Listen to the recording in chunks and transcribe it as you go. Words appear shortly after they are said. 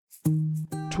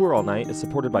Tour All Night is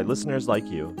supported by listeners like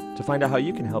you. To find out how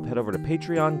you can help, head over to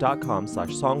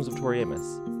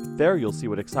patreon.com/songsoftoriamus. There you'll see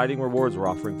what exciting rewards we're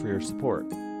offering for your support.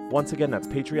 Once again, that's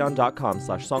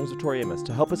patreon.com/songsoftoriamus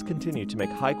to help us continue to make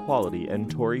high quality and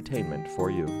Torytainment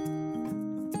for you.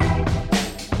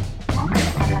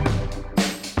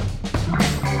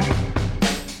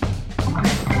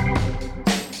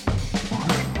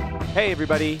 Hey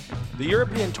everybody! The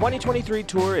European 2023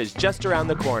 tour is just around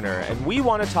the corner, and we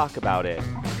want to talk about it.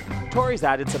 Tori's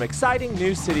added some exciting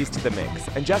new cities to the mix,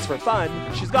 and just for fun,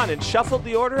 she's gone and shuffled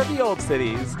the order of the old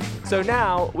cities. So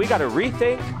now, we gotta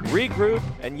rethink, regroup,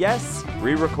 and yes,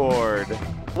 re-record.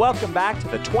 Welcome back to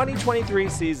the 2023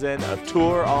 season of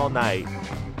Tour All Night.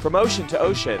 From ocean to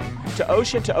ocean, to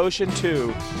ocean to ocean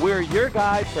 2, we're your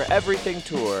guide for everything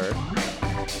tour.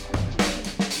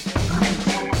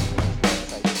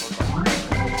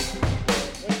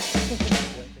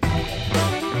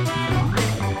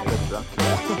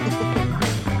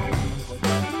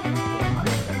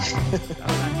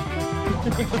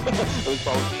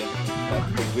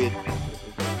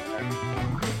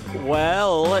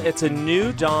 Well, it's a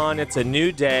new dawn, it's a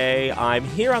new day. I'm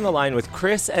here on the line with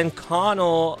Chris and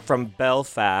Connell from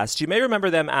Belfast. You may remember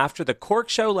them after the Cork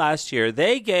show last year.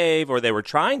 They gave, or they were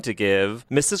trying to give,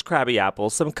 Mrs. Krabby Apple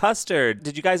some custard.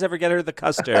 Did you guys ever get her the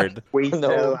custard?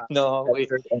 No.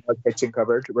 In our kitchen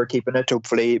cupboard. We're keeping it.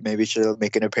 Hopefully, maybe she'll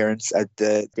make an appearance at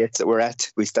the dates that we're at.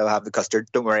 We still have the custard.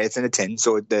 Don't worry, it's in a tin,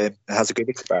 so it has a good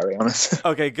expiry on it.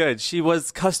 Okay, good. She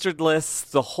was custardless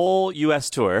the whole U.S.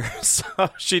 tour, so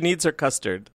she needs her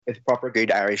custard. It's proper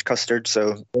good Irish custard,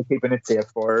 so we're keeping it safe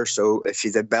for her. So if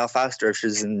she's in Belfast or if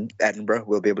she's in Edinburgh,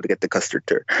 we'll be able to get the custard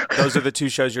to her. Those are the two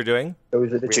shows you're doing?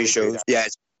 Those are the two shows. Yeah,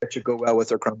 it should go well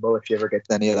with her crumble if she ever gets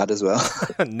any of that as well.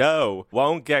 No,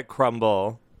 won't get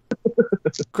crumble.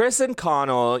 Chris and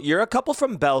Connell, you're a couple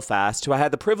from Belfast who I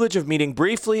had the privilege of meeting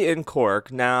briefly in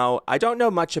Cork. Now, I don't know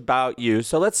much about you,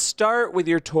 so let's start with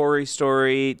your Tory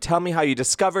story. Tell me how you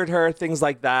discovered her, things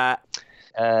like that.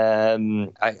 I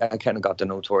kind of got to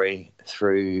know Tori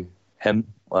through him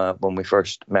when we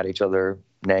first met each other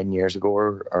 9 years ago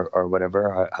or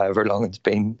whatever, however long it's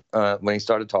been. When he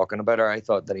started talking about her, I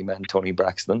thought that he meant Toni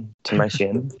Braxton, to my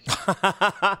shame.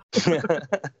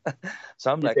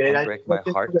 So I'm like, gonna break my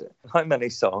heart. How many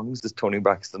songs does Toni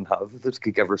Braxton have that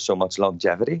could give her so much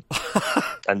longevity?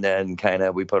 And then kind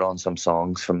of we put on some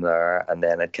songs from there, and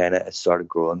then it started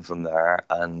growing from there.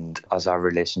 And as our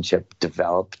relationship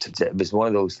developed, it was one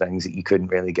of those things that you couldn't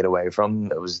really get away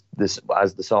from. It was this,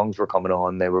 as the songs were coming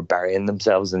on, they were burying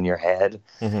themselves in your head.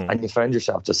 Mm-hmm. And you found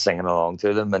yourself just singing along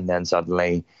to them, and then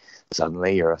suddenly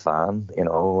you're a fan, you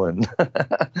know, and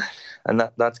and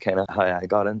that's kind of how I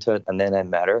got into it. And then I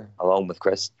met her along with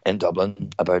Chris in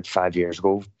Dublin about 5 years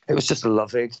ago. It was just a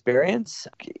lovely experience.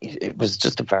 It was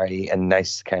just a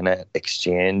nice kind of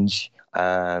exchange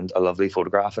and a lovely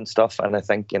photograph and stuff. And I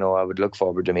think, you know, I would look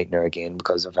forward to meeting her again,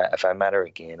 because if I met her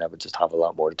again, I would just have a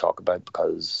lot more to talk about,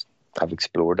 because I've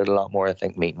explored it a lot more. I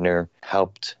think meeting her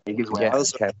helped.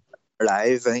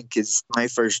 Live, I think, is my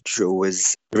first show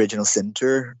was Original Sin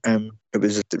Tour. It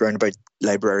was around about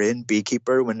Librarian,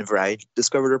 Beekeeper, whenever I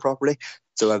discovered her properly.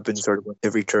 So I've been sort of on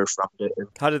every tour from it.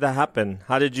 How did that happen?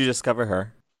 How did you discover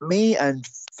her? Me and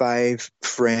 5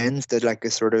 friends did like a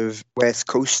sort of West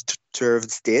Coast tour of the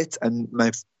States, and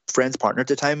my friend's partner at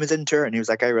the time was in tour, and he was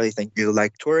like, I really think you'll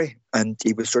like Tori. And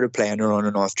he was sort of playing her on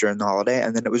and off during the holiday,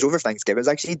 and then it was over Thanksgiving. It was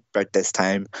actually about this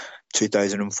time,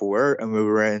 2004, and we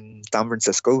were in San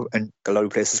Francisco, and a lot of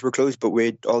places were closed, but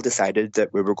we all decided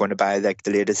that we were going to buy like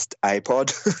the latest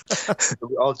iPod.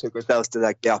 We all took ourselves to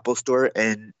like the Apple store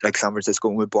in like San Francisco,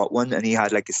 and we bought one, and he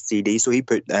had like a CD, so he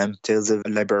put Tales of a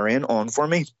Librarian on for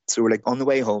me. So we're like on the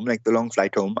way home, like the long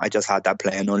flight home, I just had that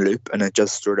playing on loop, and it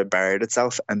just sort of buried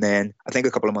itself. And then I think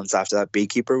a couple of months after that,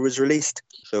 Beekeeper was released,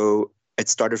 so it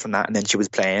started from that. And then she was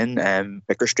playing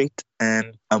Vicar Street,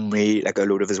 and we, like, a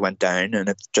load of us went down, and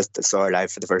it just saw her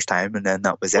live for the first time, and then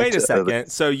that was it. Wait a second.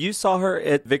 So you saw her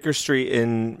at Vicar Street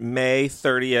in May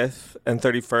 30th and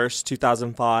 31st,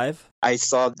 2005? I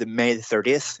saw the May the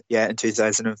 30th, in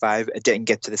 2005. I didn't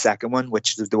get to the second one,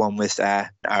 which is the one with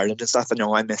Ireland and stuff. I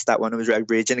know I missed that one. I was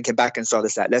raging. I came back and saw the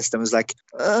set list and was like,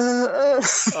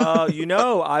 You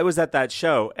know, I was at that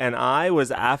show, and I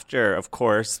was after, of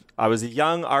course, I was a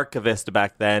young archivist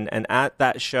back then, and at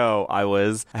that show, I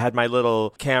had my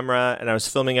little camera, and I was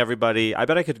filming everybody. I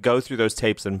bet I could go through those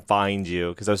tapes and find you,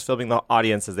 because I was filming the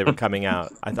audience as they were coming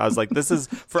out. I was like, this is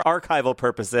for archival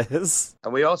purposes.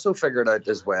 And we also figured out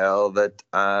as well that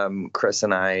Chris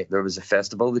and I, there was a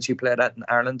festival that you played at in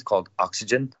Ireland called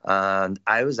Oxygen, and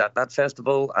I was at that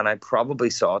festival and I probably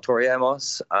saw Tori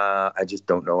Amos. I just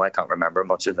don't know. I can't remember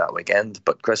much of that weekend,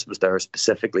 but Chris was there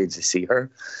specifically to see her,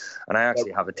 and I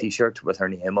actually have a T-shirt with her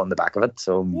name on the back of it.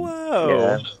 So,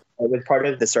 whoa. Yeah. It was part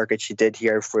of the circuit she did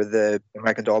here for the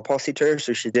American Doll Posse tour,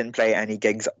 so she didn't play any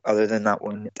gigs other than that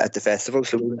one at the festival,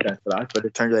 so we went down for that. But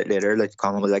it turned out later, like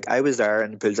Colin was like, I was there,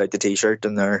 and pulls out the T-shirt,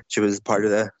 and there she was part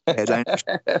of the headline.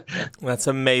 That's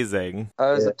amazing. I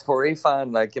was a Tori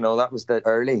fan, like, you know, that was the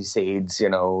early seeds, you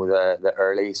know, the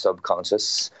early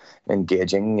subconscious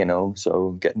engaging, you know,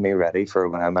 so getting me ready for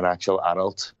when I'm an actual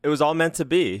adult. It was all meant to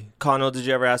be. Connell, did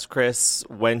you ever ask Chris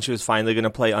when she was finally going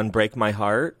to play Unbreak My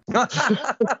Heart?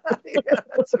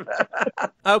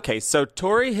 Okay, so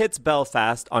Tori hits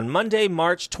Belfast on Monday,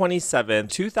 March 27,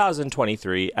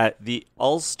 2023 at the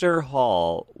Ulster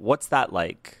Hall. What's that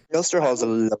like? The Ulster Hall is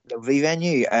a lovely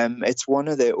venue. It's one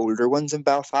of the older ones in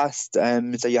Belfast.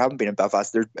 So you haven't been in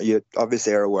Belfast. You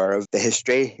obviously are aware of the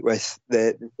history with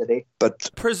the city,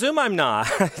 but presume I'm not.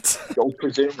 Don't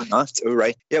presume not. Oh,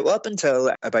 right. Yeah. Well, up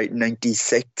until about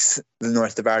 96, the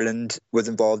north of Ireland was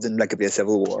involved in like a bit of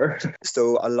civil war.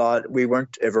 So we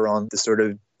weren't ever on the sort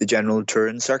of the general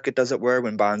touring circuit, as it were,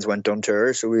 when bands went on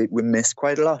tour. So we missed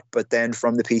quite a lot. But then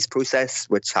from the peace process,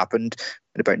 which happened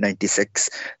in about 96,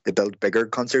 they built bigger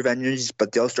concert venues.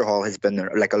 But the Ulster Hall has been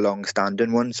there, like a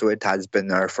long-standing one. So it has been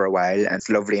there for a while. And it's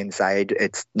lovely inside.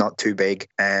 It's not too big.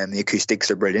 And the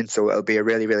acoustics are brilliant. So it'll be a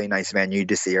really, really nice venue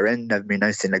to see her in. I mean,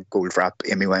 I've seen like Goldfrapp,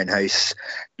 Amy Winehouse,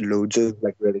 loads of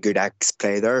like really good acts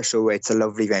play there. So it's a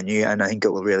lovely venue. And I think it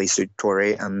will really suit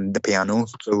Tori and the piano.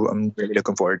 So I'm really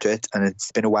looking forward to it. And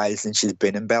it's been a while since she's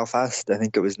been in Belfast. I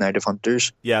think it was Night of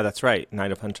Hunters. Yeah, that's right.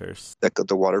 Night of Hunters. Like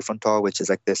the Waterfront Hall, which is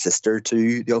like the sister to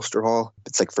the Ulster Hall.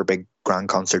 It's like for big grand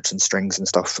concerts and strings and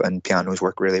stuff, and pianos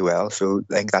work really well. So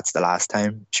I think that's the last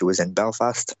time she was in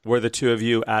Belfast. Were the two of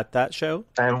you at that show?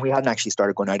 And we hadn't actually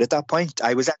started going out at that point.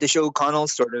 I was at the show. Connell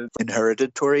sort of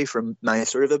inherited Tori from my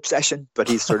sort of obsession, but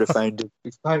he's sort of found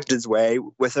his way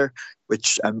with her,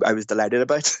 which I was delighted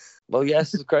about. Well,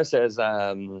 yes, as Chris says,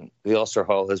 the Ulster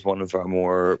Hall is one of our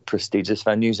more prestigious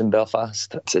venues in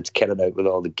Belfast. It's kitted out with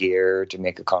all the gear to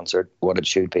make a concert what it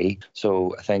should be.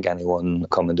 So I think anyone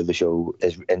coming to the show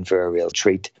is in for a real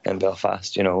treat in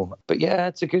Belfast, you know. But yeah,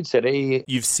 it's a good city.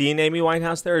 You've seen Amy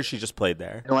Winehouse there, or she just played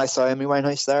there? No, I saw Amy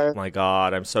Winehouse there. Oh my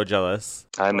God, I'm so jealous.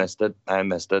 I missed it. I'm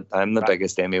the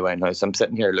biggest Amy Winehouse. I'm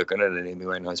sitting here looking at an Amy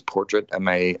Winehouse portrait in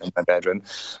my bedroom,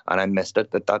 and I missed it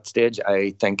at that stage.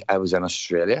 I think I was in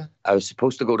Australia. I was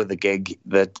supposed to go to the gig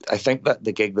I think that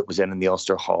the gig that was in the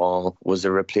Ulster Hall was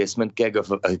a replacement gig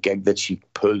of a gig that she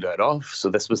pulled out of.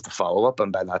 So this was the follow-up,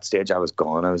 and by that stage I was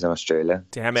gone. I was in Australia.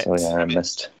 Damn it. So yeah, I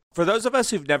missed. For those of us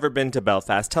who've never been to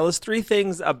Belfast, tell us 3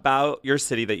 things about your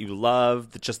city that you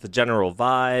love, just the general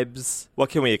vibes. What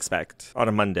can we expect on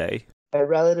a Monday? A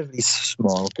relatively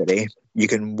small city. You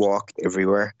can walk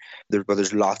everywhere.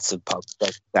 There's lots of pubs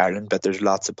like Ireland, but there's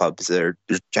lots of pubs. There's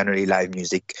generally live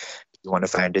music. If you want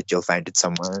to find it, you'll find it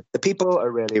somewhere. The people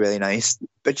are really, really nice. A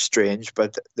bit strange,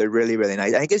 but they're really, really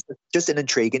nice. I guess it's just an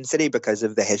intriguing city because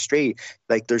of the history.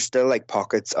 Like there's still like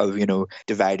pockets of, you know,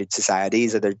 divided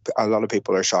societies. A lot of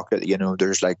people are shocked that, you know,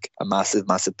 there's like a massive,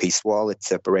 massive peace wall that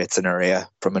separates an area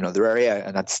from another area,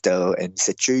 and that's still in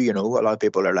situ. You know, a lot of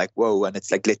people are like, whoa, and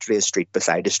it's like literally a street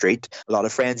beside a street. A lot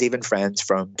of friends, even friends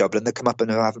from Dublin that come up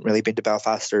and who haven't really been to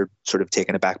Belfast, are sort of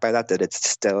taken aback by that it's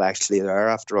still actually there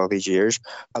after all these years.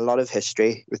 A lot of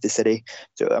history with the city.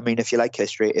 So, I mean, if you like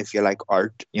history, if you like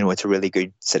art, you know, it's a really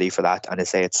good city for that. And I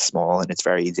say it's small and it's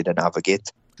very easy to navigate.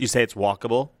 You say it's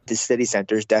walkable? The city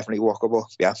centre is definitely walkable,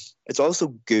 yeah. It's also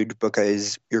good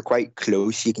because you're quite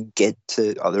close. You can get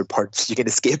to other parts. You can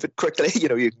escape it quickly. You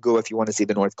know, you can go if you want to see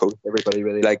the North Coast. Everybody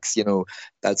really likes, you know,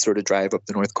 that sort of drive up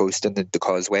the North Coast and the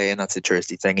Causeway, and that's a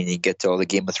touristy thing. And you get to all the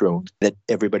Game of Thrones that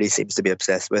everybody seems to be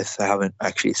obsessed with. I haven't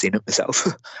actually seen it myself.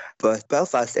 But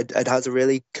Belfast, it has a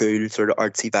really cool sort of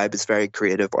artsy vibe. It's a very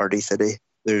creative, arty city.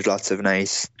 There's lots of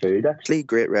nice food, actually,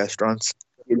 great restaurants.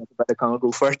 If you look at the Congo,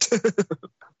 go for it.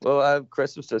 Well,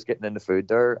 Chris was just getting into food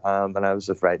there, and I was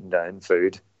just writing down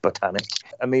food, botanic.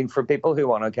 I mean, for people who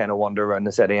want to kind of wander around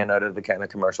the city and out of the kind of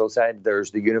commercial side,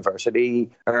 there's the university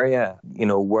area, you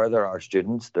know, where there are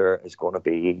students, there is going to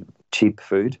be cheap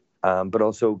food, but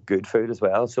also good food as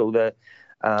well. So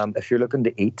if you're looking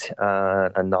to eat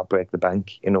and not break the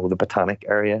bank, you know, the botanic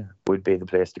area would be the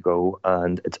place to go.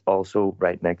 And it's also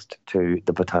right next to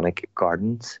the Botanic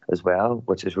Gardens as well,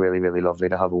 which is really, really lovely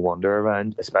to have a wander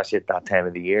around, especially at that time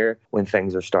of the year when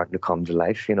things are starting to come to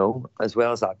life, you know. As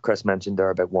well as that, Chris mentioned there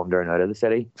about wandering out of the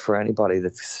city. For anybody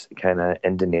that's kind of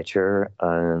into nature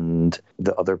and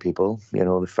the other people, you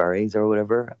know, the ferries or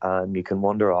whatever, you can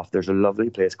wander off. There's a lovely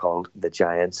place called the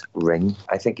Giant's Ring.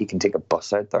 I think you can take a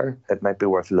bus out there. It might be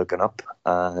worth looking up.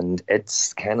 And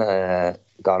it's kind of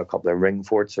got a couple of ring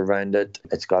forts around it.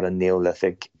 It's got a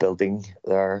Neolithic building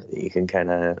there that you can kind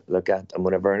of look at and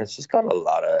whatever. And it's just got a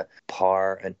lot of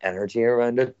power and energy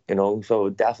around it, you know. So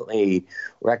definitely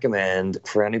recommend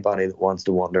for anybody that wants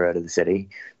to wander out of the city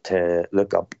to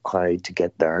look up how to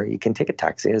get there. You can take a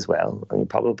taxi as well. And you're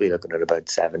probably looking at about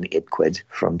 7-8 quid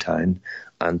from town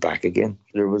and back again.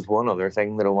 There was one other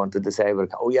thing that I wanted to say, but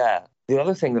the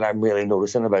other thing that I'm really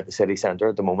noticing about the city centre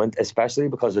at the moment, especially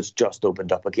because it's just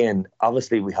opened up again,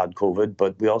 obviously we had COVID,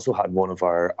 but we also had one of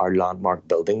our landmark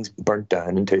buildings burnt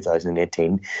down in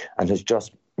 2018 and has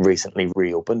just recently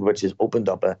reopened, which has opened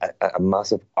up a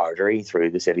massive artery through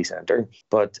the city centre.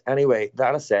 But anyway,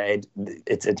 that aside,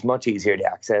 it's much easier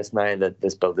to access now that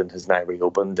this building has now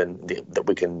reopened and that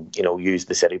we can, you know, use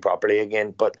the city properly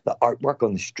again. But the artwork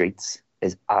on the streets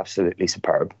is absolutely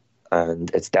superb.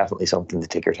 And it's definitely something to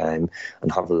take your time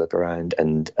and have a look around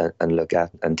and look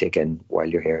at and take in while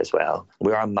you're here as well.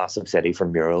 We are a massive city for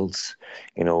murals,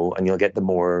 you know, and you'll get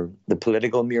the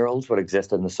political murals would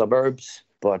exist in the suburbs,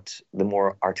 but the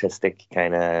more artistic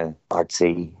kind of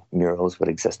artsy murals would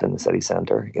exist in the city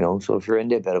centre, you know. So if you're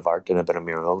into a bit of art and a bit of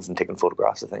murals and taking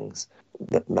photographs of things,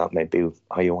 that might be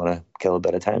how you want to kill a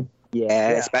bit of time. Yeah.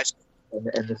 Especially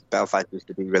in this Belfast used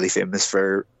to be really famous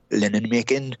for linen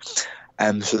making.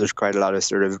 So there's quite a lot of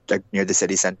sort of like near the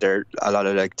city centre, a lot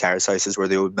of like terrace houses where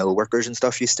the old mill workers and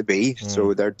stuff used to be.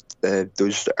 So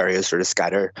those areas sort of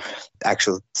scatter the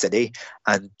actual city,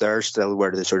 and they're still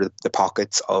where the sort of the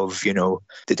pockets of, you know,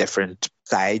 the different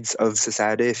sides of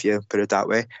society, if you put it that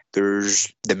way.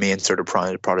 There's the main sort of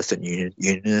Protestant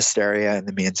unionist area and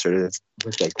the main sort of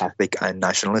like Catholic and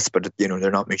nationalist, but you know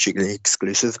they're not mutually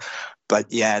exclusive. But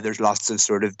yeah, there's lots of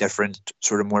sort of different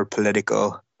sort of more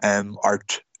political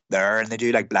art there, and they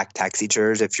do like black taxi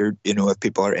tours if you're, you know, if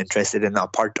people are interested in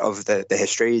that part of the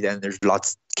history. Then there's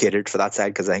lots catered for that side,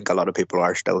 because I think a lot of people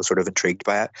are still sort of intrigued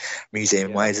by it,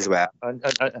 museum wise as well. And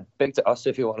big to us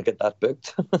if you want to get that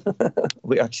booked.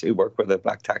 We actually work with a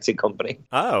black taxi company.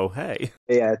 Oh, hey.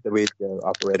 Yeah, we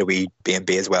operate a wee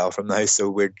B&B as well from the house, so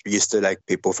we're used to like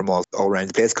people from all around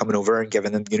the place coming over and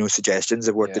giving them, you know, suggestions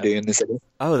of what to do in the city.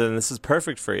 Oh, then this is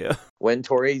perfect for you. When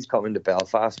Tori's coming to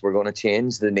Belfast, we're going to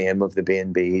change the name of the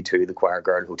B&B to the Choir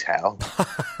Girl Hotel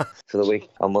for the week,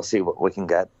 and we'll see what we can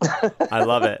get. I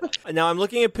love it. Now I'm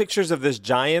looking at pictures of this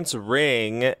Giant's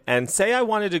Ring, and say I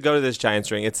wanted to go to this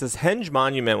Giant's Ring. It's this henge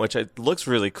monument, which looks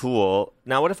really cool.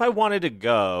 Now, what if I wanted to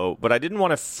go, but I didn't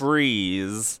want to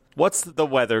freeze? What's the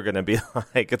weather going to be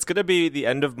like? It's going to be the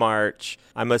end of March.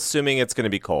 I'm assuming it's going to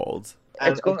be cold.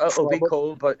 It'll be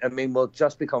cold, but I mean, we'll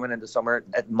just be coming into summer.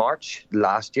 At March,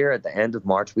 last year, at the end of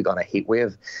March, we got a heat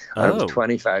wave. And it was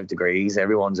 25 degrees.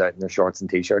 Everyone's out in their shorts and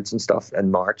T-shirts and stuff in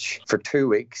March for 2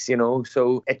 weeks, you know.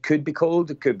 So it could be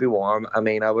cold, it could be warm. I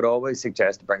mean, I would always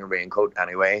suggest to bring a raincoat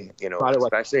anyway, you know,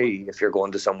 especially if you're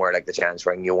going to somewhere like the Giant's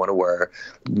Ring. You want to wear,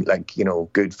 like, you know,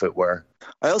 good footwear.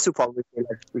 I also probably feel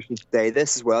like we should say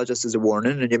this as well, just as a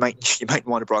warning, and you might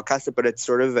want to broadcast it, but it's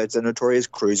a notorious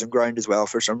cruising ground as well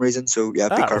for some reason, so yeah,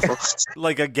 be careful.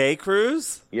 Like a gay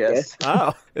cruise? Yes.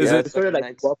 Oh. Is it sort of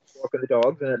like walking the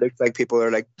dogs, and it looks like people are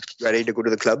like ready to go to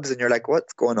the clubs, and you're like,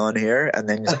 what's going on here? And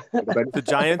then the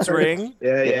Giant's Ring?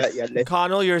 Yeah.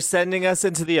 Connell, you're sending us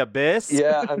into the abyss?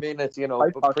 Yeah, I mean, it's, you know,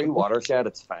 pre-watershed,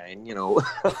 it's fine, you know.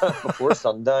 Before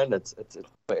sundown, it's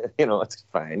you know, it's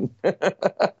fine.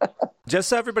 Just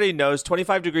so everybody knows,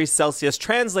 25 degrees Celsius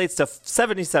translates to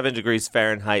 77 degrees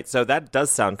Fahrenheit, so that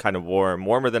does sound kind of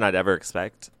warmer than I'd ever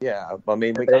expect. Yeah, I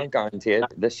mean, we can't guarantee it.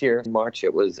 This year in March,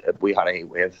 we had a heat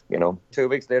wave, you know. 2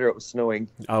 weeks later, it was snowing.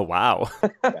 Oh, wow.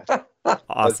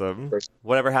 Awesome.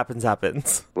 Whatever happens,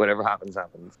 happens. Whatever happens,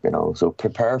 happens. You know, so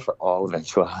prepare for all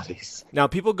eventualities. Now,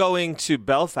 people going to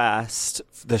Belfast,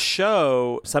 the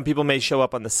show, some people may show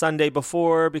up on the Sunday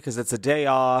before because it's a day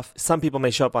off. Some people may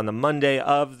show up on the Monday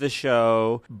of the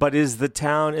show. But is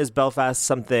Belfast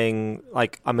something,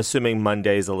 like, I'm assuming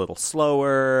Monday's a little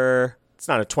slower? It's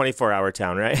not a 24-hour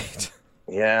town, right?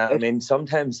 Yeah, I mean,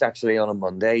 sometimes actually on a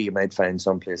Monday, you might find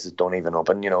some places don't even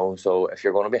open, you know. So if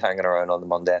you're going to be hanging around on the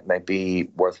Monday, it might be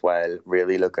worthwhile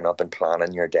really looking up and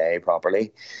planning your day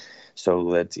properly.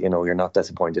 so that, you know, you're not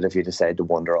disappointed if you decide to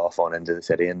wander off on into the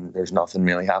city and there's nothing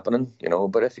really happening, you know.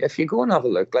 But if you go and have a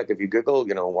look, like if you Google,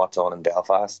 you know, what's on in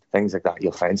Belfast, things like that,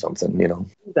 you'll find something, you know.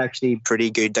 It's actually pretty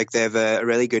good. Like they have a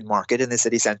really good market in the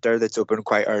city centre that's open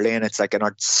quite early, and it's like an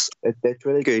arts. It's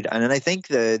really good. And then I think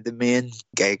the main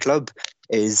gay club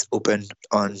is open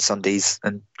on Sundays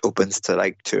and opens to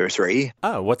like 2 or 3.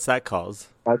 Oh, what's that called?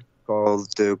 That's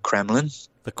called the Kremlin.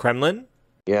 The Kremlin?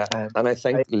 Yeah, and I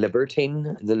think the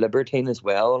Libertine as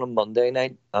well on a Monday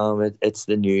night. It's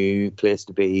the new place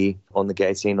to be on the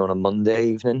gay scene on a Monday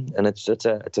evening, and it's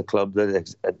a club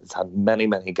that it's had many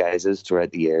guises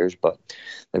throughout the years, but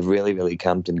they've really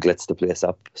camped and blitzed the place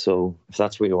up. So if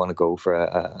that's where you want to go for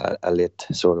a late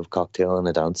sort of cocktail and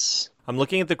a dance. I'm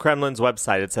looking at the Kremlin's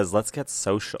website. It says, let's get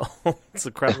social. It's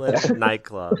a Kremlin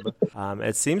nightclub.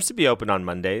 It seems to be open on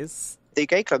Mondays. The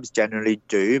gay clubs generally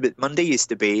do, but Monday used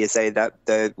to be, you say that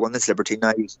the one that's Liberty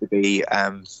now used to be,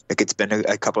 like it's been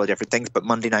a couple of different things, but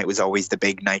Monday night was always the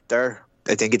big night there.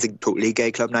 I think it's a totally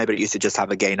gay club now, but it used to just have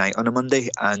a gay night on a Monday,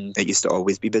 and it used to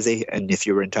always be busy. And if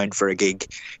you were in town for a gig,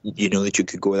 you know that you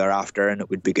could go there after, and it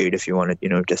would be good if you wanted, you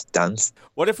know, just dance.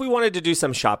 What if we wanted to do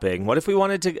some shopping? What if we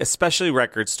wanted to, especially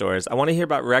record stores? I want to hear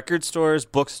about record stores,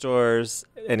 bookstores,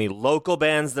 any local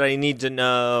bands that I need to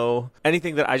know,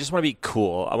 anything that I just want to be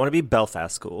cool. I want to be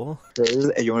Belfast cool.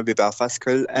 Cool. You want to be Belfast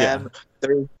cool? Yeah.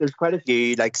 There's quite a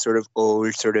few like sort of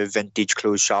old sort of vintage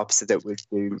clothes shops that would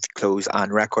do clothes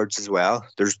and records as well.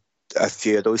 There's a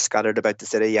few of those scattered about the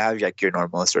city. You have like your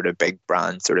normal sort of big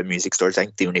brand sort of music stores. I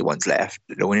think the only one left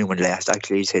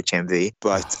actually is HMV.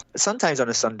 But sometimes on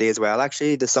a Sunday as well,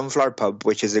 actually, the Sunflower Pub,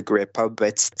 which is a great pub,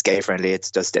 it's gay friendly.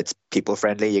 It's people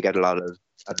friendly. You get a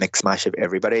mix mash of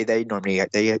everybody. They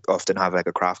often have like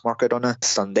a craft market on a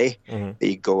Sunday. Mm-hmm.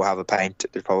 You go have a pint,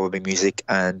 there's probably music,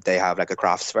 and they have like a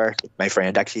crafts fair. My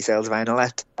friend actually sells vinyl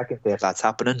at. I can see if that's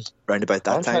happening round about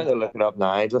that time. I'm trying to look it up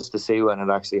now just to see when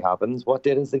it actually happens. What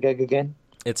date is the gig again?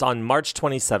 It's on March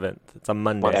 27th. It's a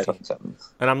Monday. March 27th.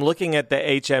 And I'm looking at the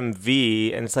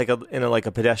HMV, and it's like in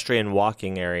a pedestrian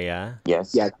walking area.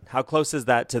 Yes. Yeah. How close is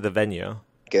that to the venue?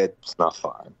 Good. It's not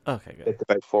far. Okay, good. It's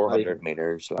about 400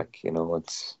 meters. Like, you know,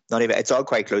 it's not even. It's all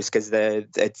quite close because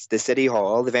it's the city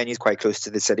hall. The venue is quite close to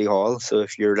the city hall. So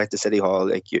if you're like the city hall,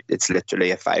 it's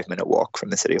literally a 5-minute walk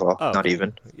from the city hall. Oh, not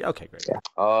even. Yeah, okay, great. Yeah.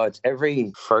 Oh, it's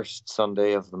every first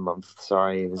Sunday of the month.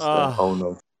 Sorry, it was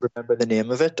no. Remember the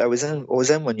name of it? I was in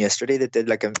one yesterday that did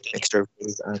like a mixture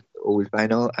of old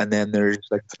vinyl, and then there's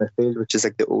like Smithfield, which is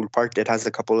like the old part. It has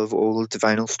a couple of old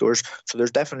vinyl stores, so there's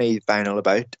definitely vinyl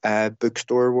about.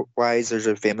 Bookstore wise, there's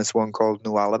a famous one called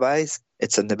No Alibis.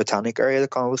 It's in the Botanic area that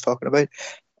Conor was talking about,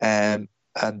 and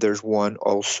there's one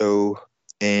also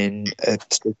in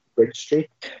Bridge Street.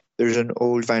 There's an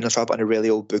old vinyl shop and a really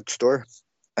old bookstore,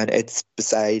 and it's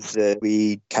beside the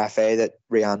wee cafe that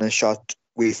Rihanna shot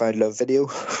We Found Love video.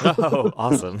 Oh,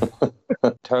 awesome.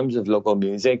 In terms of local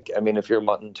music, I mean, if you're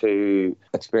wanting to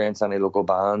experience any local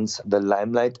bands, the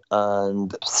Limelight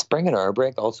and Spring and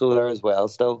Airbreak also there as well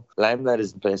still. Limelight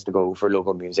is the place to go for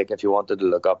local music. If you wanted to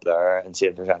look up there and see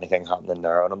if there's anything happening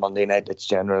there on a Monday night, it's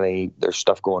generally, there's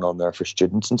stuff going on there for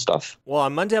students and stuff. Well,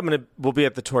 on Monday we'll be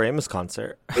at the Tori Amos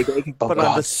concert. But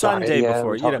on the Sunday before,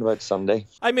 we're talking about Sunday.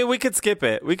 I mean, we could skip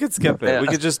it. We could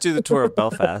just do the tour of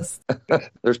Belfast.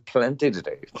 There's plenty to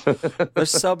do. There's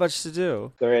so much to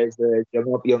do. There is.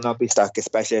 You'll not be stuck,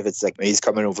 especially if it's like he's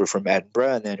coming over from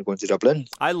Edinburgh and then going to Dublin.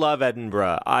 I love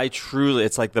Edinburgh.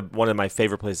 It's like one of my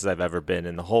favorite places I've ever been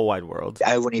in the whole wide world.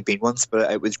 I've only been once, but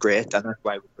it was great, and that's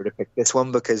why we sort of picked this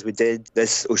one, because we did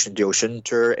this Ocean to Ocean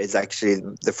tour is actually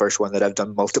the first one that I've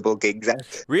done multiple gigs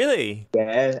at. Really?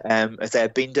 Yeah.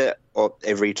 I've been to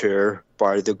every tour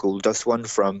bar the Gold Dust one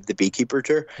from the Beekeeper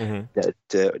tour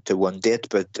to one date,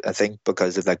 but I think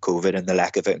because of like COVID and the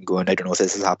lack of it and going, I don't know if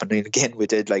this is happening again, we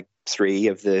did like 3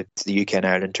 of the UK and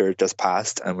Ireland tour just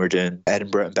passed, and we're doing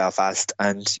Edinburgh and Belfast,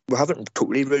 and we haven't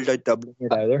totally ruled out Dublin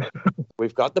yet either.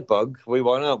 We've got the bug. We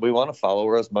wanna follow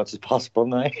her as much as possible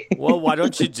now. Well, why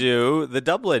don't you do the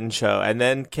Dublin show and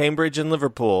then Cambridge and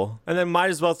Liverpool, and then might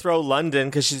as well throw London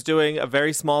because she's doing a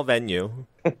very small venue.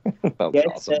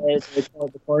 Yes, awesome. It's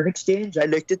called the Foreign Exchange. I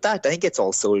looked at that. I think it's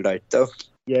all sold out though.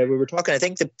 Yeah, we were talking. I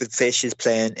think the Fish is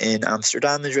playing in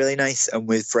Amsterdam is really nice, and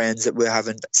with friends that we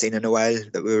haven't seen in a while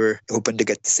that we were hoping to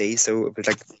get to see. So it was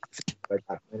like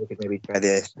we could maybe try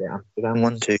the Amsterdam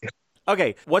one too.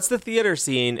 Okay, what's the theatre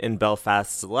scene in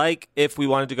Belfast like? If we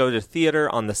wanted to go to theatre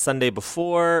on the Sunday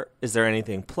before, is there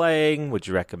anything playing? Would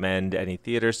you recommend any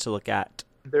theatres to look at?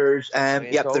 There's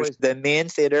there's the main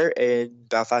theatre in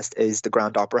Belfast is the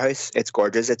Grand Opera House. It's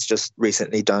gorgeous. It's just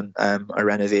recently done a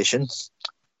renovation.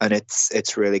 and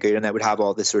it's really good. And that would have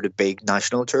all the sort of big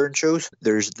national touring shows.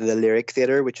 There's the Lyric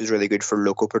Theatre, which is really good for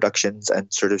local productions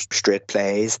and sort of straight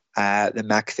plays. The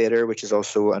Mac Theatre, which is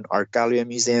also an art gallery and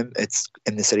museum. It's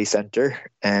in the city centre.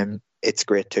 It's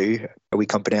great too. A wee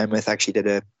company I'm with actually did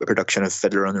a production of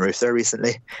Fiddler on the Roof there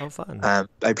recently. Oh, fun.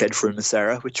 I played Fruma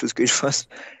Sarah, which was good fun.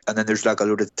 And then there's like a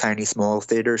load of tiny small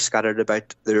theatres scattered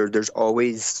about. There's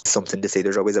always something to see.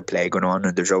 There's always a play going on,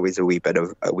 and there's always a wee bit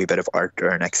of art or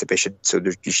an exhibition. So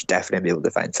you should definitely be able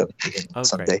to find something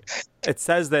someday. It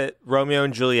says that Romeo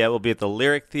and Juliet will be at the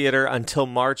Lyric Theatre until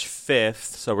March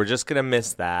 5th, so we're just going to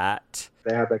miss that.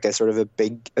 They have like a sort of a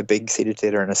big seated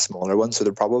theatre and a smaller one, so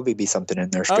there'll probably be something in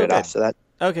there straight after that.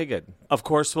 Okay, good. Of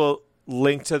course, we'll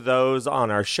link to those on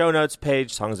our show notes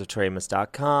page,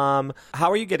 songsoftoremus.com.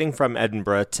 How are you getting from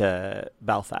Edinburgh to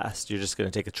Belfast? You're just going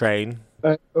to take a train?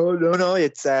 No,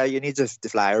 it's you need to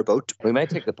fly or boat. We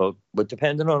might take the boat, but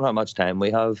depending on how much time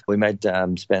we have, we might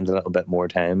spend a little bit more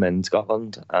time in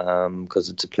Scotland, because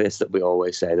it's a place that we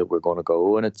always say that we're going to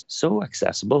go, and it's so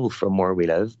accessible from where we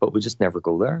live, but we just never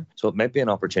go there. So it might be an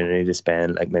opportunity to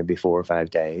spend like maybe 4 or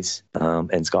 5 days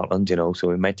in Scotland, so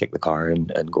we might take the car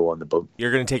and go on the boat.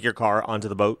 You're going to take your car onto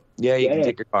the boat? Yeah, you can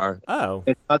take your car. Oh.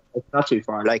 It's not too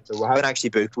far. Like, so we haven't actually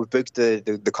booked. We've booked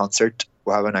the concert.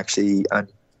 We haven't actually...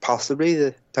 Possibly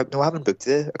we haven't booked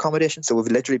the accommodation, so we've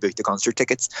literally booked the concert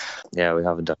tickets. Yeah, we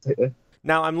haven't done it.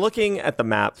 Now I'm looking at the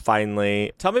map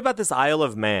finally. Tell me about this Isle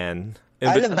of Man.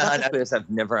 That's a place I've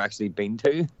never actually been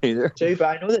to either. True, but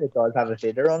I know that it does have a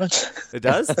theatre on it. It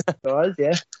does? It does,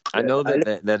 yeah. I know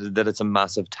that it's a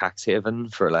massive tax haven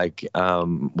for like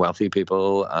wealthy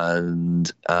people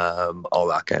and all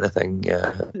that kind of thing.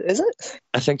 Yeah, is it?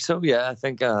 I think so. Yeah, I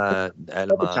think Isle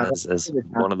of Man is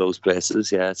one of those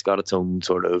places. Yeah, it's got its own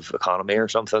sort of economy or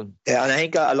something. Yeah, and I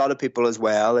think a lot of people as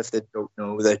well, if they don't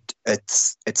know that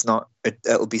it's not.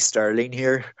 It'll be sterling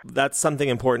here. That's something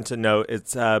important to note.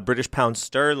 It's British pound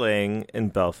sterling in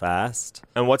Belfast.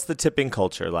 And what's the tipping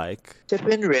culture like?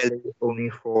 Tipping really only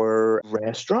for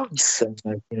restaurants. And,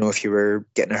 if you were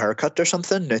getting a haircut or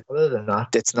something. Other than that,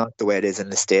 it's not the way it is in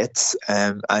the States.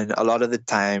 And a lot of the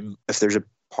time, if there's a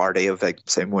party of like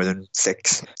say more than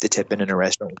 6, the tipping in a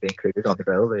restaurant will be included on the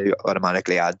bill. They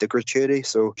automatically add the gratuity.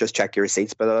 So just check your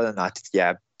receipts. But other than that,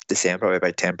 yeah, the same, probably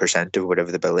about 10% of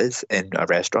whatever the bill is in a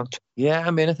restaurant. Yeah,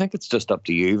 I mean, I think it's just up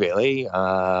to you, really.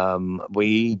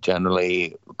 We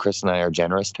generally, Chris and I are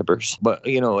generous tippers, but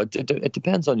it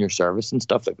depends on your service and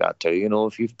stuff like that too.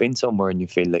 If you've been somewhere and you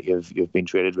feel that you've been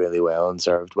treated really well and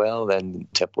served well, then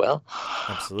tip well.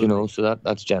 Absolutely. So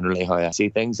that's generally how I see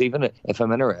things. Even if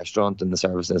I'm in a restaurant and the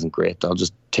service isn't great, I'll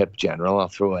just tip general. I'll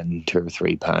throw in £2 or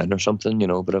 £3 or something.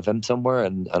 But if I'm somewhere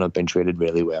and I've been treated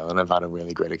really well and I've had a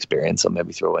really great experience, I'll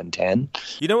maybe throw in 10.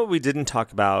 You know what we didn't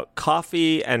talk about?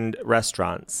 Coffee and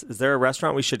restaurants. Is there a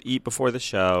restaurant we should eat before the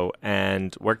show?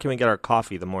 And where can we get our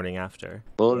coffee the morning after?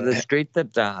 Well, the street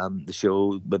that the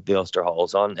show with the Ulster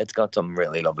Hall's on, it's got some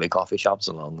really lovely coffee shops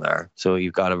along there. So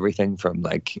you've got everything from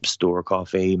like store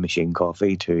coffee, machine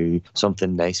coffee, to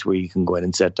something nice where you can go in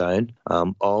and sit down,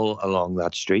 all along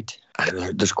that street.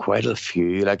 And there's quite a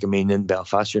few. In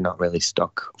Belfast, you're not really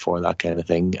stuck for that kind of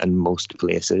thing, and most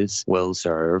places will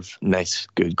serve nice,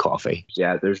 good coffee.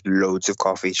 Yeah, there's loads of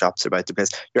coffee shops about the place.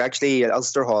 You're actually at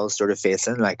Ulster Hall, sort of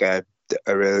facing like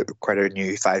quite a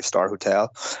new 5-star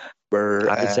hotel. Where,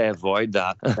 I would say avoid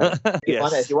that. If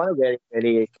you want a really,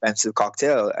 really expensive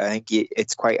cocktail, I think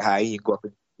it's quite high. You can go up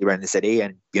around the city,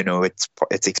 and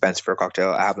it's expensive for a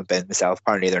cocktail. I haven't been myself.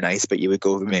 Apparently they're nice, but you would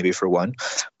go maybe for one.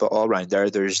 But all around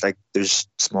there's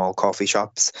small coffee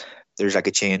shops. There's like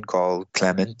a chain called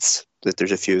Clements. That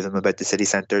there's a few of them about the city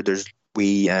centre. There's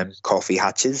wee coffee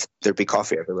hatches. There'd be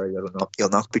coffee everywhere. You'll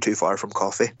not be too far from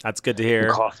coffee. That's good to hear.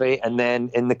 Coffee. And then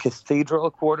in the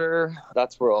Cathedral Quarter,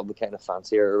 that's where all the kind of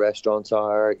fancier restaurants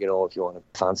are, if you want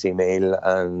a fancy meal.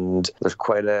 And there's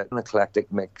quite an eclectic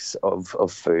mix of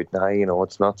food now.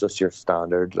 It's not just your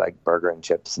standard like burger and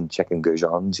chips and chicken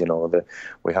goujons.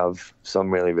 We have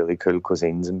some really, really cool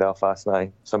cuisines in Belfast now.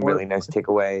 Some really nice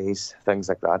takeaways, things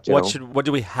like that. What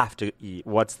do we have to eat?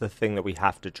 What's the thing that we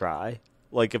have to try?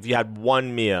 Like if you had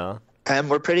one meal.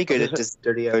 We're pretty good at this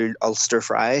dirty old Ulster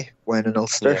fry when in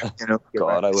Ulster. Yeah.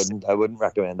 God, I wouldn't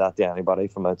recommend that to anybody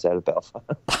from outside of Belfast.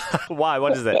 Why?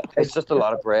 What is it? It's just a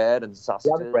lot of bread and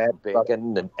sausages, and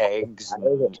bacon and eggs.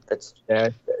 And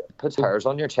it puts hairs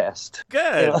on your chest.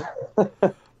 Good.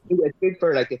 It's good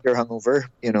for like if you're hungover,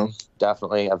 you know.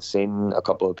 Definitely. I've seen a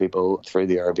couple of people through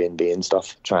the Airbnb and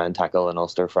stuff try and tackle an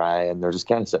Ulster fry, and they're just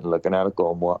kind of sitting looking at it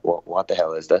going, what the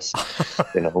hell is this?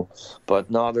 You know.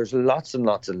 But no, there's lots and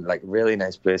lots of like really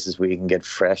nice places where you can get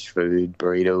fresh food,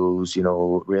 burritos, you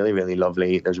know, really, really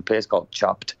lovely. There's a place called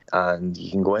Chopped, and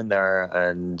you can go in there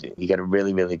and you get a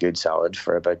really, really good salad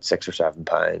for about £6 or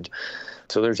 £7.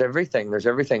 So there's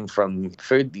everything from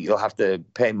food that you'll have to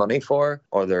pay money for,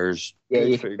 or there's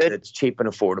food that's cheap and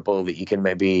affordable that you can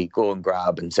maybe go and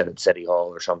grab and sit at City Hall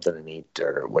or something and eat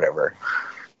or whatever.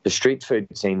 The street food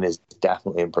scene is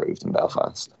definitely improved in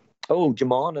Belfast. Oh,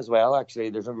 Jamon as well, actually.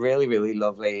 There's a really, really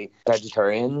lovely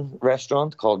vegetarian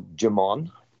restaurant called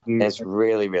Jamon. It's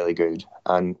really, really good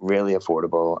and really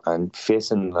affordable. And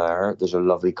facing there's a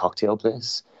lovely cocktail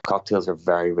place. Cocktails are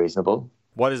very reasonable.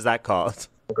 What is that called?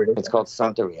 It's called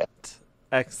Santeria.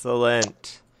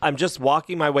 Excellent. I'm just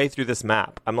walking my way through this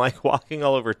map. I'm like walking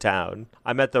all over town.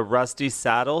 I'm at the Rusty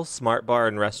Saddle Smart Bar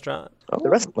and Restaurant. Oh, the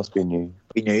rest must be new.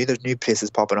 There's new places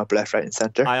popping up left, right, and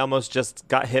centre. I almost just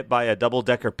got hit by a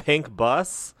double-decker pink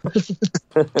bus.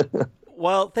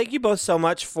 Well, thank you both so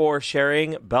much for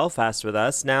sharing Belfast with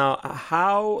us. Now,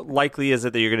 how likely is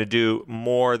it that you're going to do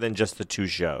more than just the 2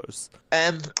 shows?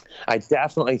 I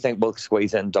definitely think we'll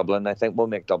squeeze in Dublin. I think we'll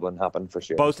make Dublin happen for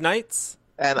sure. Both nights?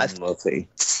 We'll see.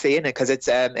 Seeing it because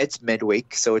it's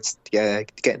midweek, so it's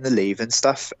getting the leave and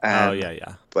stuff.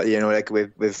 Yeah. But you know, like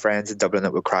with friends in Dublin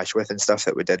that we crash with and stuff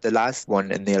that we did. The last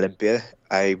one in the Olympia,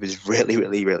 I was really,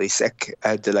 really, really sick. I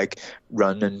had to like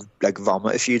run and like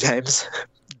vomit a few times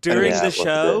during the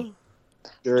show.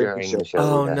 During the show.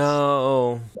 Oh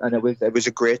no! And it was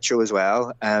a great show as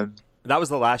well. That was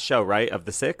the last show, right, of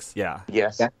the 6? Yeah.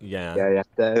 Yes. Yeah.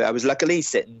 I was luckily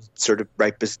sitting sort of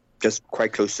just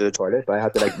quite close to the toilet, but I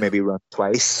had to like maybe run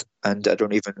twice, and I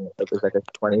don't even. It was like a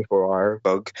 24-hour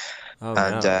bug,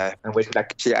 and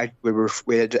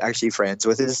we had actually friends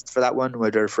with us for that one.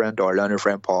 With our friend Orla and our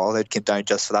friend Paul had came down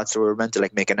just for that, so we were meant to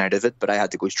like make a night of it. But I had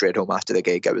to go straight home after the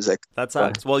gig. I was like, that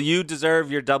sucks. Well, you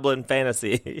deserve your Dublin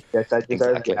fantasy. Yes, I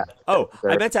deserve it. Yeah. Oh,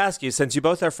 I meant to ask you, since you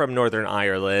both are from Northern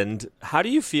Ireland, how do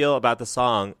you feel about the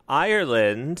song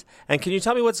Ireland? And can you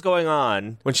tell me what's going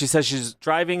on when she says she's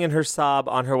driving in her Saab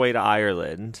on her way to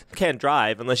Ireland? Can't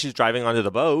drive unless she's driving onto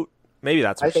the boat. Maybe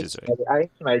that's what she's doing. I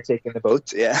think she might have taken the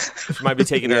boat, yeah. She might be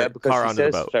taking her car onto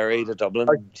the boat. Ferry to Dublin.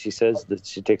 She says that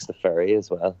she takes the ferry as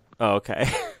well. Oh, okay.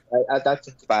 That's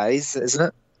in Spies, isn't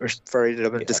it? Or ferry to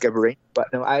Dublin to Skibbereen.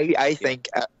 But no, I think...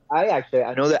 I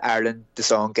know that Ireland, the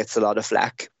song gets a lot of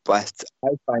flack, but I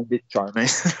find it charming.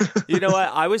 You know what?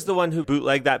 I was the one who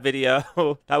bootlegged that video.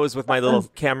 That was with my little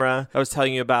camera I was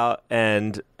telling you about.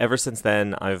 And ever since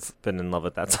then, I've been in love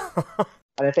with that song.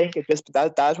 And I think it just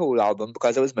that whole album,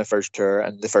 because it was my first tour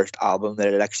and the first album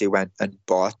that I actually went and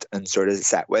bought and sort of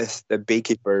sat with, the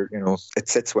Beekeeper, you know, it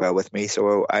sits well with me.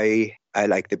 So I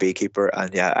like the Beekeeper,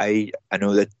 and I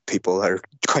know that people are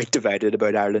quite divided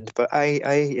about Ireland, but I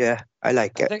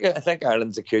like it. I think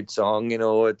Ireland's a cute song. You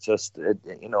know, it's just it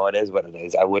is what it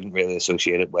is. I wouldn't really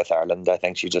associate it with Ireland. I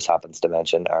think she just happens to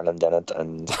mention Ireland in it,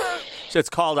 and so it's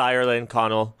called Ireland,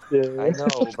 Connell. Yeah. I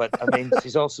know, but I mean,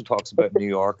 she also talks about New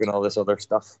York and all this other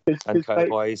stuff, and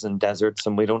cowboys and deserts,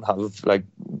 and we don't have like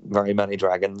very many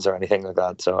dragons or anything like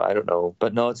that. So I don't know,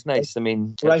 but no, it's nice. I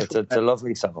mean, it's a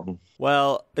lovely song.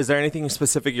 Well, is there anything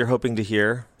specific you're hoping to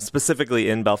hear, specifically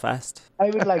in Belfast? I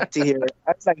would like to hear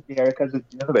because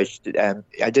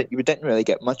you didn't really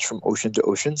get much from Ocean to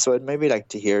Ocean, so I'd maybe like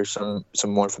to hear some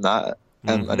more from that.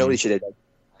 I know that she did like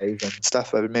and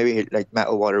stuff. I would maybe like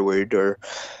Metal Waterwood, or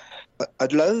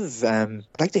I'd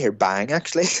like to hear Bang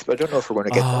actually, but I don't know if we're going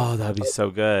to get. Oh, that'd be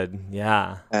so good.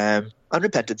 Yeah.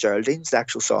 Unrepentant Geraldine's the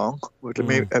actual song.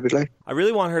 I would like. I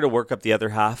really want her to work up the other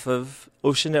half of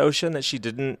Ocean to Ocean that she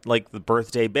didn't. Like the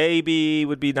Birthday Baby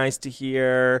would be nice to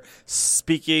hear.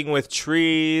 Speaking with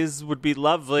Trees would be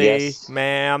lovely. Yes.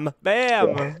 Ma'am.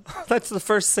 Bam. Yeah. That's the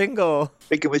first single.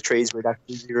 Speaking with Trees would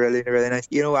actually be really, really nice.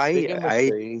 You know,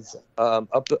 Trees,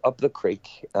 up the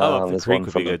creek. Up the creek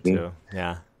would be good too.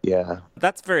 Yeah. Yeah.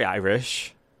 That's very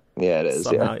Irish. Yeah, it is.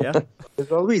 Somehow, yeah.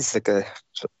 There's always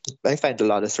I find a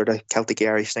lot of sort of Celtic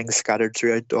Irish things scattered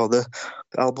throughout all the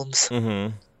albums.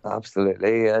 Mm-hmm.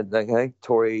 Absolutely. I think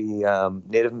Tori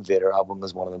Native Invader album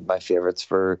is one of my favourites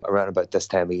for around about this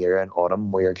time of year in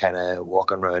autumn, where you're kind of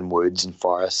walking around woods and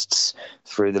forests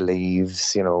through the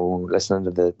leaves, you know, listening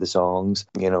to the songs.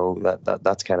 You know,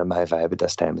 that's kind of my vibe at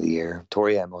this time of the year.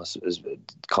 Tori Amos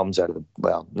comes out of the,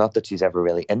 well, not that she's ever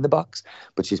really in the box,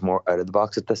 but she's more out of the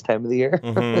box at this time of the year.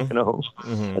 Mm-hmm. You know,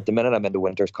 at the minute I'm into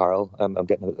Winter's Carol. I'm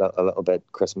getting a little bit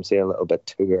Christmassy, a little bit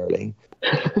too early.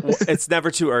 It's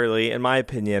never too early, in my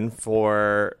opinion. companion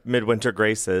for Midwinter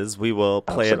Graces. We will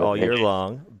play it all year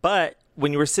long. But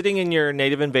when you were sitting in your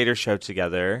Native Invader show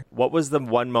together, what was the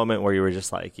one moment where you were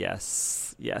just like,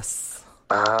 yes, yes?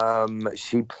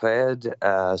 She played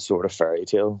sort of fairy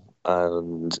tale,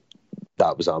 and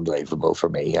that was unbelievable for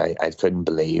me. I couldn't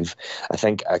believe. I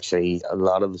think actually a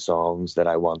lot of the songs that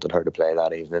I wanted her to play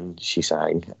that evening, she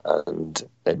sang, and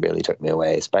it really took me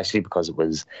away, especially because it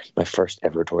was my first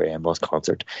ever Tori Amos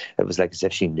concert. It was like as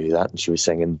if she knew that, and she was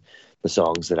singing the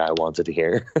songs that I wanted to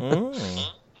hear.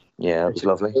 Yeah, it was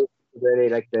lovely. Really,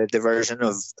 like the version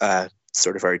of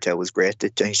sort of fairy tale was great. I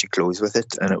think she closed with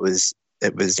it, and it was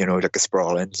like a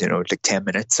sprawling, like 10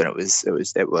 minutes, and it was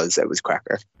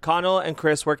cracker. Connell and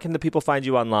Chris, where can the people find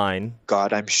you online?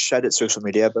 God, I'm shit at social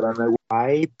media, but I'm a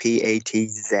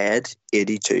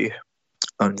YPATZ82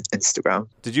 on Instagram.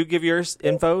 Did you give your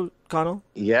info, Connell?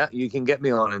 Yeah, you can get me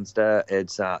on Insta.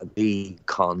 It's the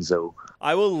Conzo.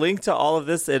 I will link to all of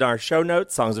this in our show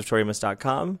notes,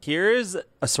 songsoftoriamos.com. Here's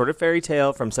A Sort of Fairy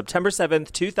Tale from September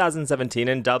 7th, 2017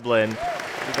 in Dublin. You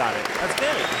got it. That's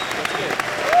good.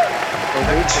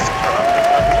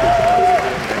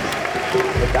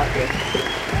 That's good.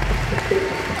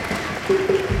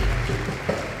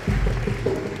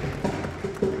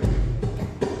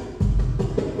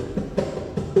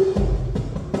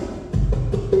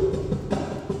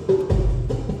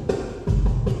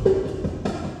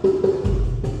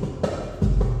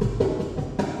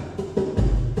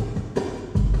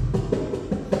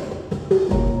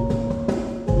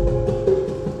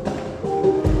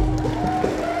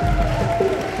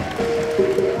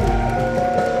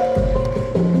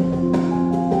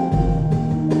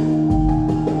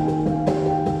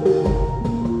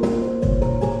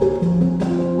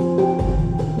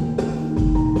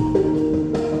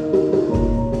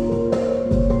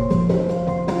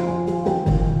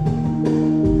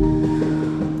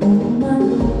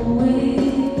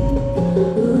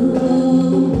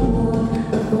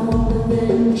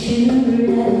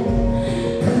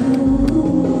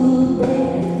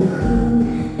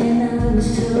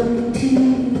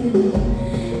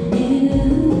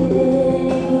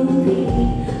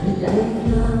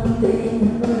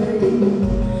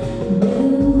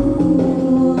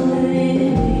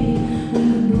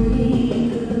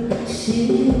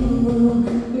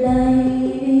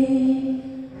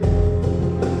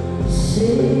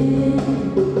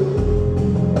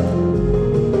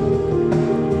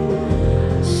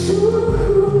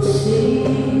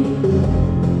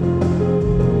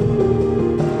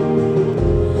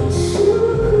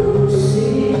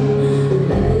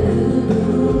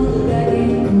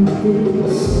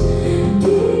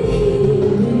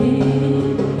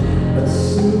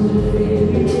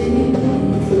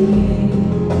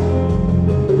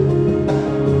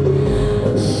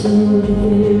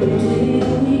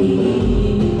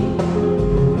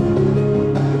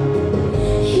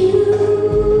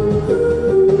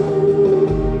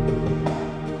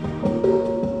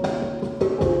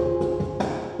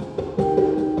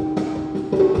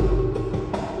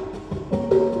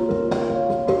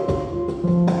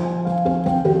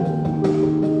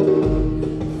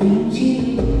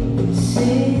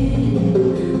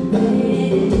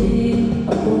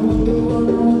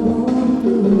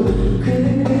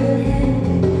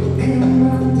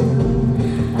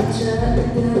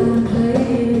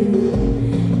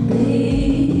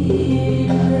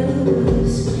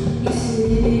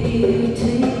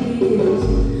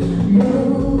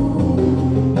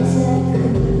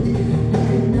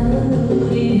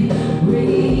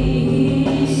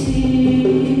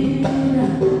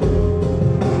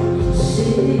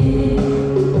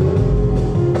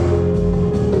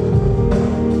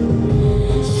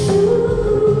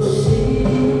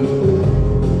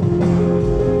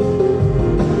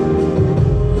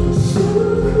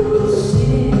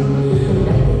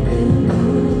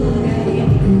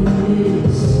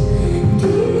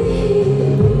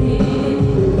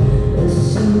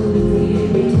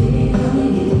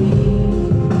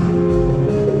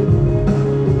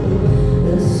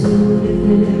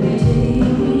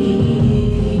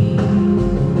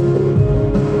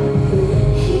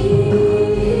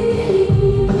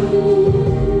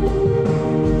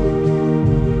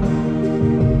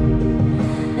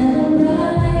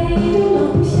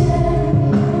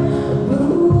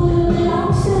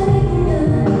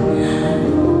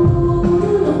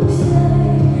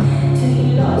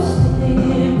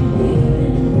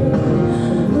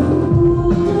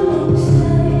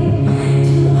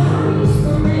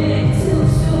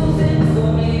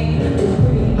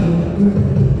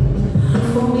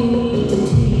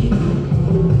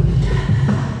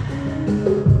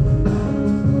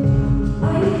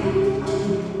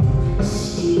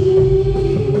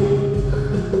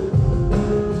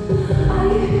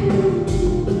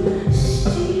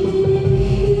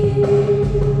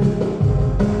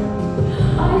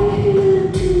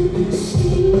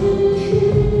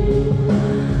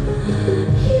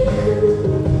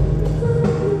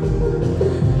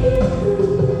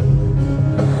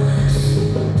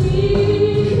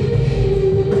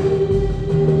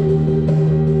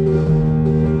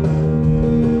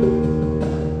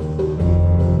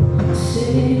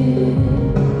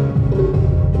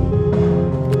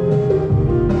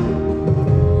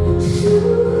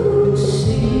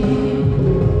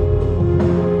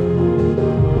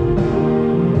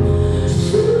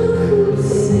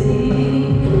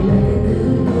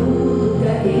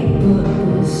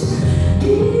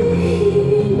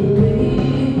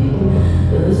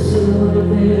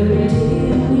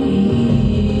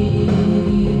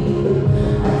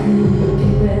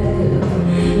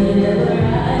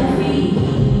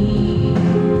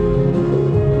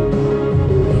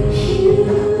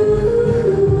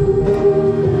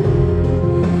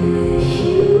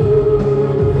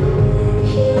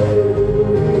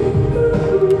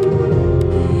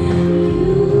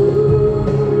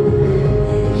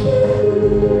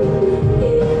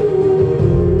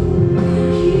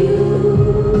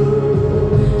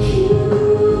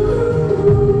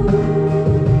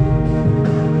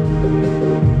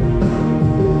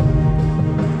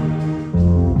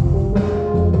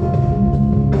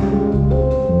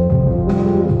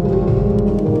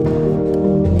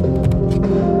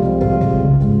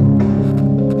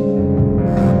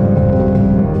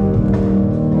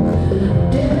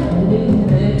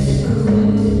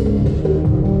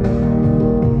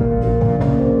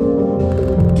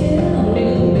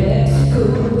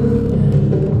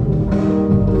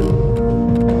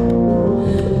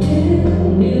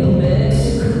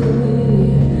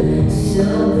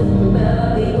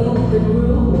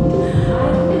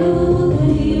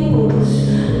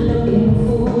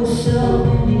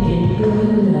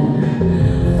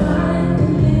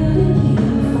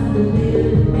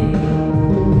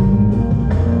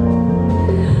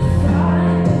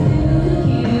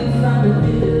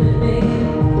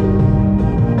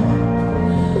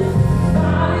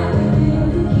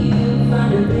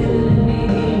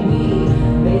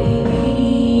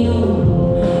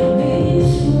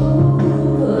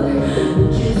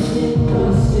 Just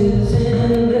imposters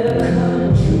in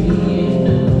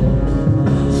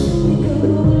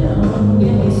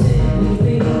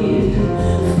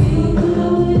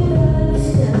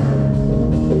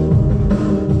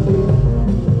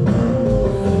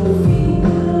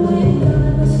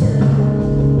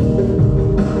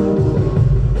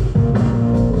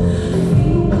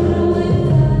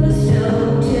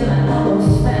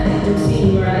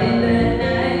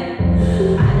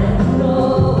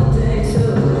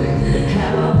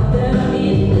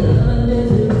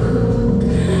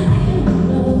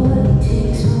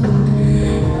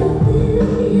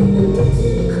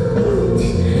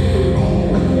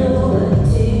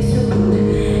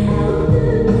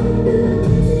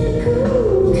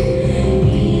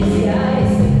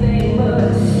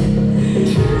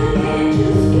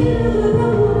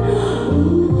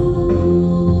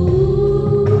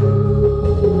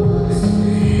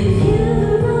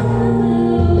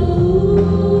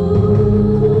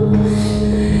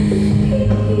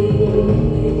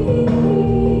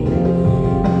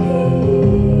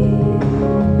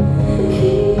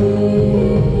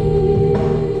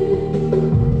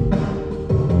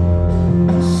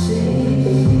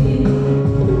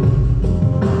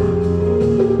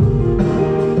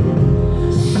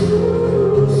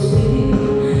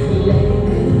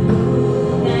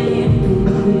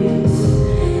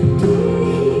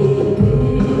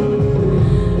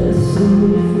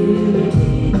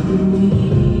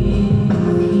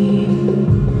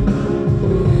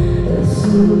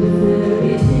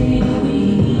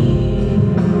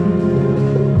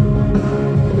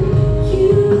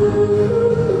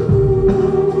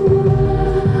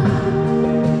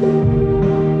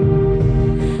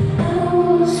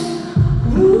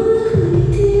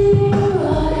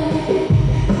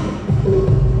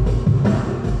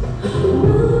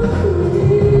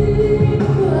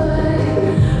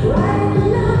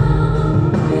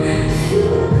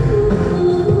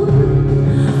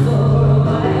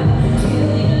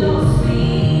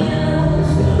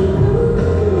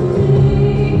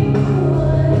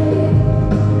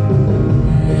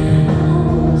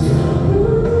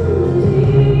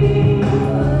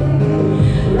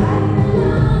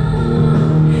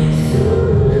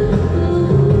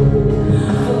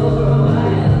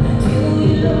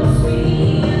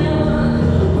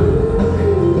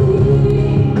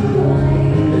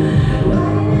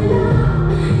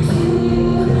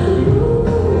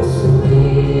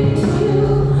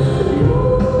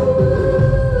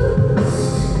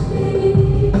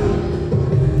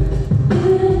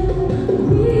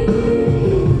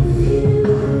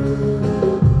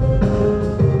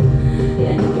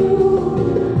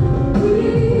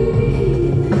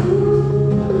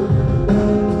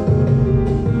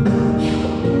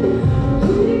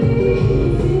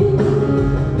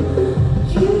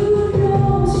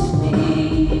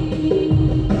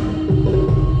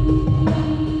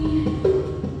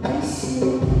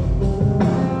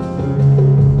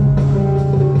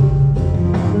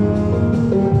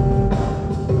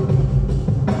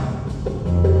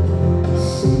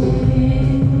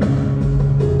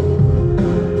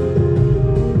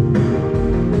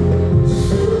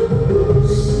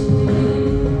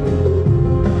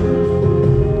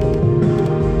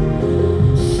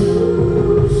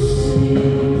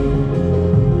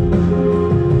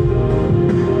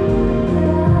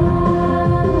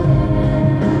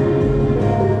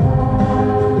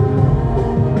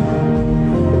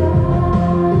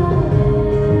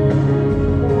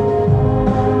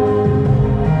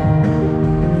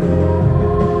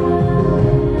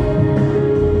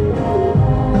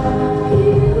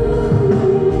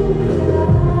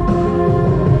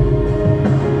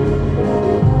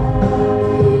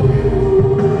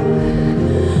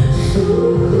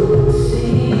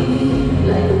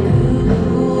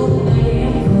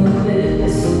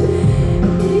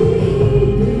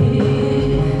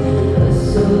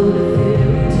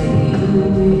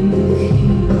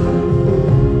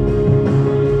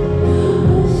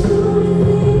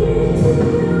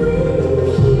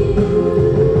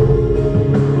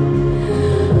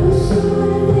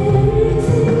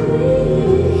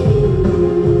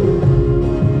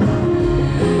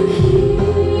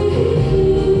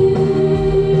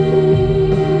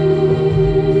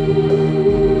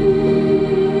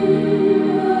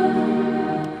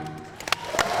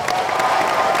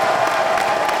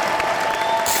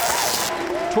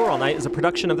Tour All Night is a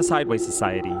production of the Sideways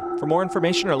Society. For more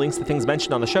information or links to things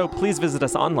mentioned on the show, please visit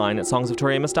us online at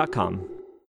songsoftoriamos.com.